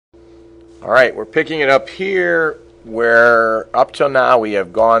All right, we're picking it up here where up till now we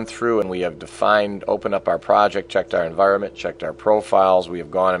have gone through and we have defined, opened up our project, checked our environment, checked our profiles. We have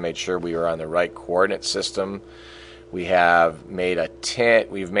gone and made sure we were on the right coordinate system. We have made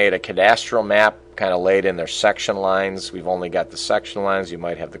we've made a cadastral map, kind of laid in their section lines. We've only got the section lines. You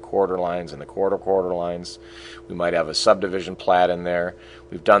might have the quarter lines and the quarter lines. We might have a subdivision plat in there.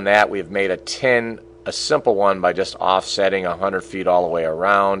 We've done that. We have made a simple one by just offsetting 100 feet all the way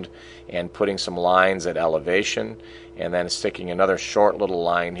around and putting some lines at elevation, and then sticking another short little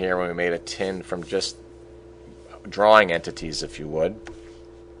line here when we made a tin from just drawing entities, if you would.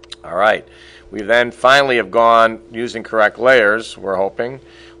 All right, we then finally have gone using correct layers, we're hoping.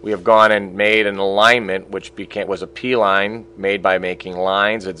 We have gone and made an alignment which was a P-line made by making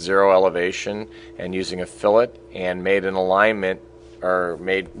lines at 0 elevation and using a fillet, and made an alignment, or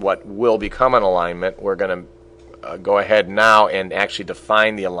made what will become an alignment. We're going to go ahead now and actually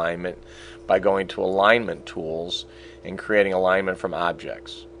define the alignment by going to alignment tools and creating alignment from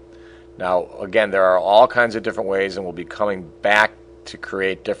objects. Now again, there are all kinds of different ways, and we'll be coming back to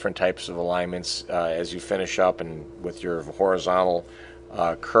create different types of alignments as you finish up and with your horizontal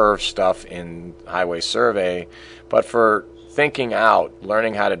curve stuff in highway survey. But for thinking out,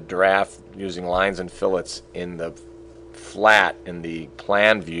 learning how to draft using lines and fillets in the flat in the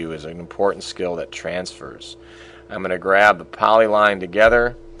plan view is an important skill that transfers. I'm going to grab the polyline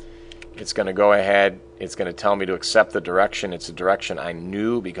together. It's going to go ahead, it's going to tell me to accept the direction. It's a direction I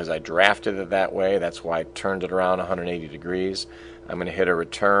knew because I drafted it that way. That's why I turned it around 180 degrees. I'm going to hit a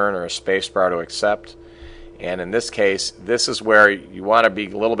return or a space bar to accept. And in this case, this is where you want to be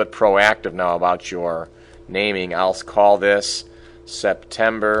a little bit proactive now about your naming. I'll call this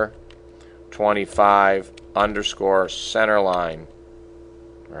September 25 _ center line.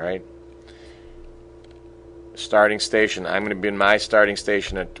 All right. Starting station, I'm going to be in my starting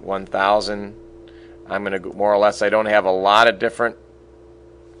station at 1000. I'm going to go more or less, I don't have a lot of different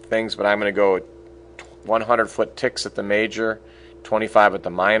things, but I'm going to go at 100-foot ticks at the major, 25 at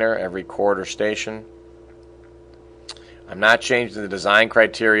the minor, every quarter station. I'm not changing the design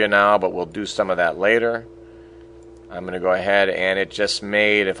criteria now, but we'll do some of that later. I'm going to go ahead, and it just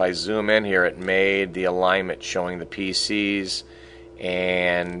made, if I zoom in here, it made the alignment showing the PCs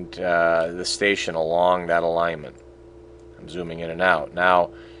and the station along that alignment. I'm zooming in and out.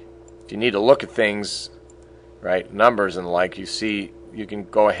 Now, if you need to look at things, right, numbers and the like, you see, you can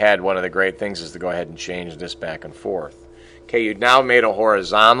go ahead. One of the great things is to go ahead and change this back and forth. Okay, you've now made a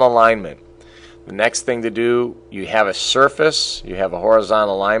horizontal alignment. The next thing to do, you have a surface, you have a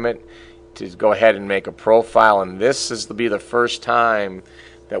horizontal alignment, to go ahead and make a profile, and this is to be the first time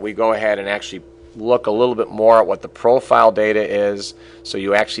that we go ahead and actually look a little bit more at what the profile data is, so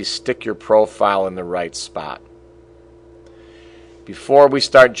you actually stick your profile in the right spot. Before we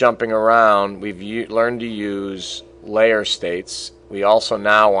start jumping around, we've learned to use layer states. We also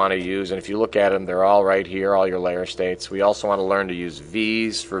now want to use, and if you look at them, they're all right here, all your layer states. We also want to learn to use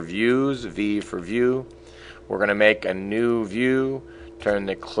V's for views, V for view. We're going to make a new view, turn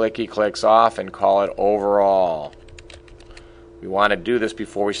the clicky clicks off, and call it overall. We want to do this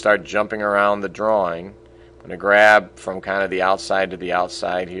before we start jumping around the drawing. I'm going to grab from kind of the outside to the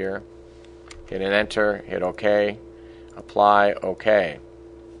outside here. Hit an enter, hit OK, apply, OK.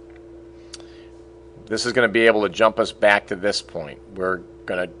 This is going to be able to jump us back to this point. We're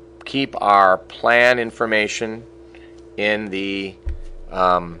going to keep our plan information in the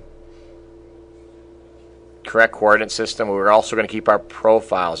correct coordinate system. We're also going to keep our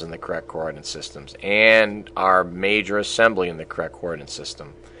profiles in the correct coordinate systems and our major assembly in the correct coordinate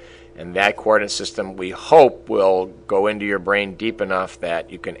system. And that coordinate system, we hope, will go into your brain deep enough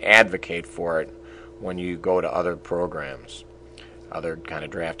that you can advocate for it when you go to other programs, other kind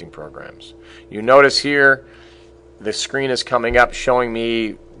of drafting programs. You notice here the screen is coming up showing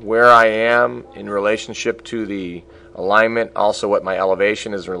me where I am in relationship to the alignment, also what my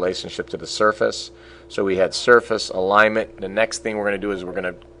elevation is in relationship to the surface. So we had surface, alignment. The next thing we're going to do is we're going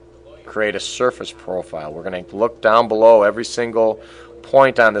to create a surface profile. We're going to look down below every single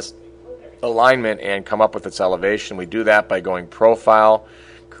point on this alignment and come up with its elevation. We do that by going profile,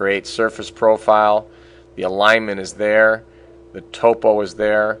 create surface profile. The alignment is there. The topo is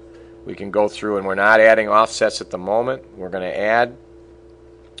there. We can go through, and we're not adding offsets at the moment. We're going to add,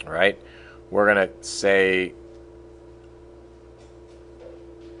 all right? We're going to say,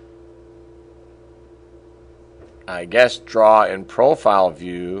 I guess, draw in profile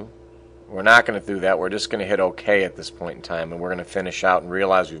view. We're not going to do that. We're just going to hit OK at this point in time, and we're going to finish out and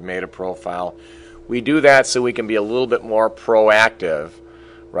realize we've made a profile. We do that so we can be a little bit more proactive,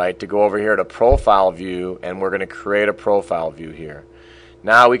 right, to go over here to profile view, and we're going to create a profile view here.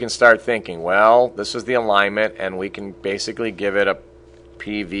 Now we can start thinking, well, this is the alignment, and we can basically give it a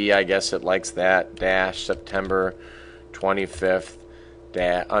PV, I guess it likes that, dash September 25th,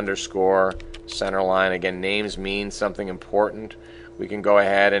 underscore center line. Again, names mean something important. We can go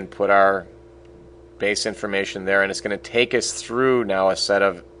ahead and put our base information there, and it's going to take us through now a set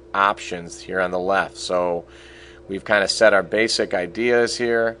of options here on the left. So we've kind of set our basic ideas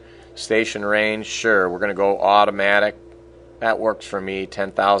here. Station range, sure, we're going to go automatic. That works for me.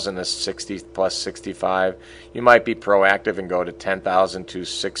 10,000 to 60 plus 65. You might be proactive and go to 10,000 to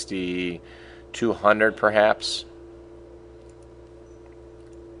 6,200 perhaps.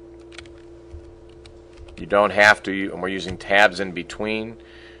 You don't have to, and we're using tabs in between.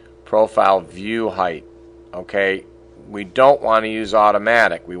 Profile view height. Okay, we don't want to use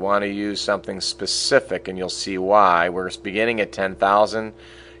automatic. We want to use something specific, and you'll see why. We're beginning at 10,000.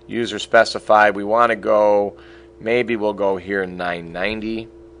 User specified. We want to go, maybe we'll go here 990.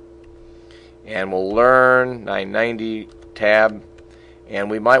 And we'll learn 990 tab.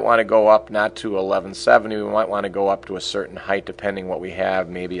 And we might want to go up not to 1170. We might want to go up to a certain height depending what we have,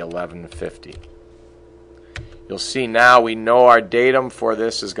 maybe 1150. You'll see now we know our datum for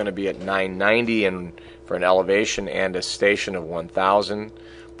this is going to be at 990 and for an elevation and a station of 1000.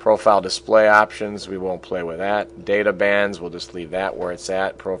 Profile display options, we won't play with that. Data bands, we'll just leave that where it's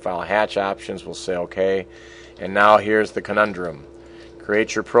at. Profile hatch options, we'll say OK. And now here's the conundrum.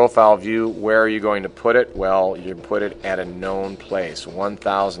 Create your profile view. Where are you going to put it? Well, you put it at a known place.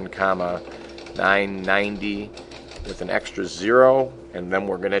 1000, 990 with an extra 0, and then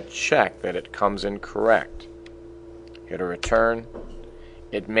we're going to check that it comes in correct. Hit a return.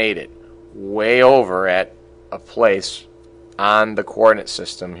 It made it way over at a place on the coordinate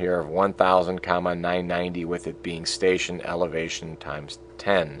system here of 1000, 990 with it being station elevation times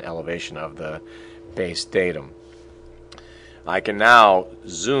 10, elevation of the base datum. I can now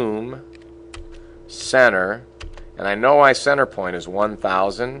zoom, center, and I know my center point is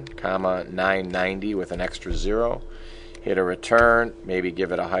 1000, 990 with an extra 0. Hit a return, maybe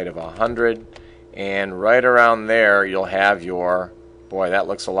give it a height of 100, and right around there you'll have your, boy, that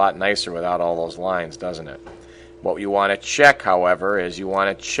looks a lot nicer without all those lines, doesn't it? What you want to check, however, is you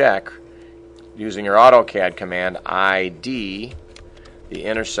want to check using your AutoCAD command ID the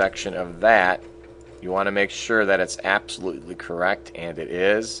intersection of that. You want to make sure that it's absolutely correct, and it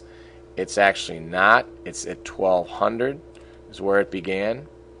is. It's actually not. It's at 1200 is where it began.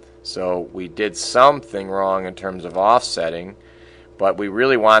 So we did something wrong in terms of offsetting, but we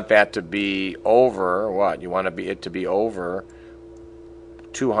really want that to be over what? You want it to be over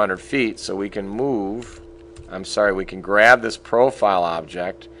 200 feet, so we can move. We can grab this profile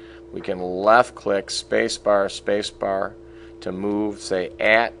object. We can left click spacebar to move, say,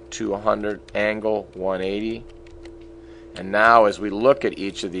 at 200, angle 180. And now as we look at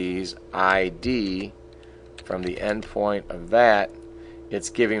each of these, ID from the endpoint of that, it's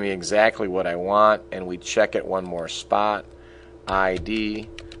giving me exactly what I want, and we check it one more spot. ID,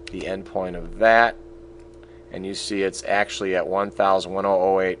 the endpoint of that, and you see it's actually at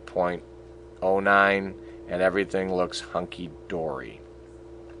 1008.09, and everything looks hunky-dory.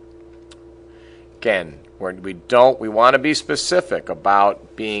 Again, we want to be specific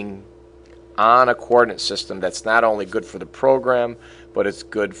about being on a coordinate system that's not only good for the program, but it's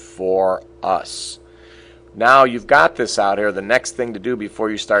good for us. Now you've got this out here. The next thing to do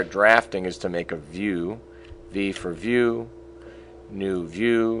before you start drafting is to make a view. V for view, new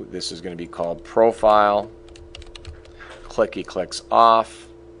view. This is going to be called profile. Clicky clicks off.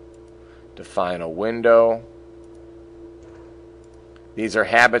 Define a window. These are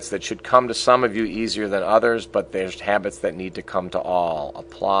habits that should come to some of you easier than others, but there's habits that need to come to all.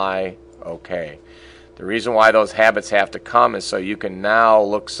 Apply, OK. The reason why those habits have to come is so you can now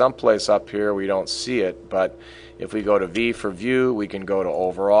look someplace up here. We don't see it, but if we go to V for view, we can go to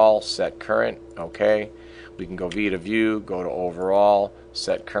overall, set current, OK. We can go V to view, go to overall,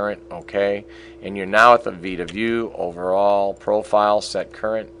 set current, OK. And you're now at the V to view, overall, profile, set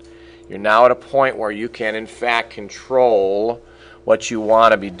current. You're now at a point where you can, in fact, control what you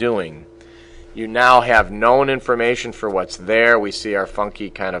want to be doing. You now have known information for what's there. We see our funky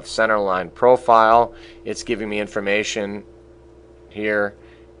kind of center line profile. It's giving me information here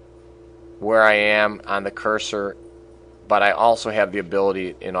where I am on the cursor, but I also have the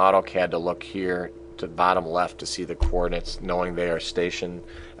ability in AutoCAD to look here to the bottom left to see the coordinates, knowing they are station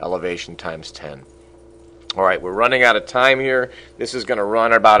elevation times 10. All right, we're running out of time here. This is going to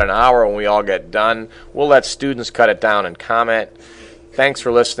run about an hour when we all get done. We'll let students cut it down and comment. Thanks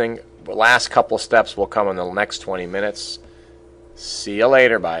for listening. The last couple of steps will come in the next 20 minutes. See you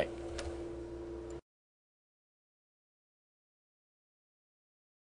later. Bye.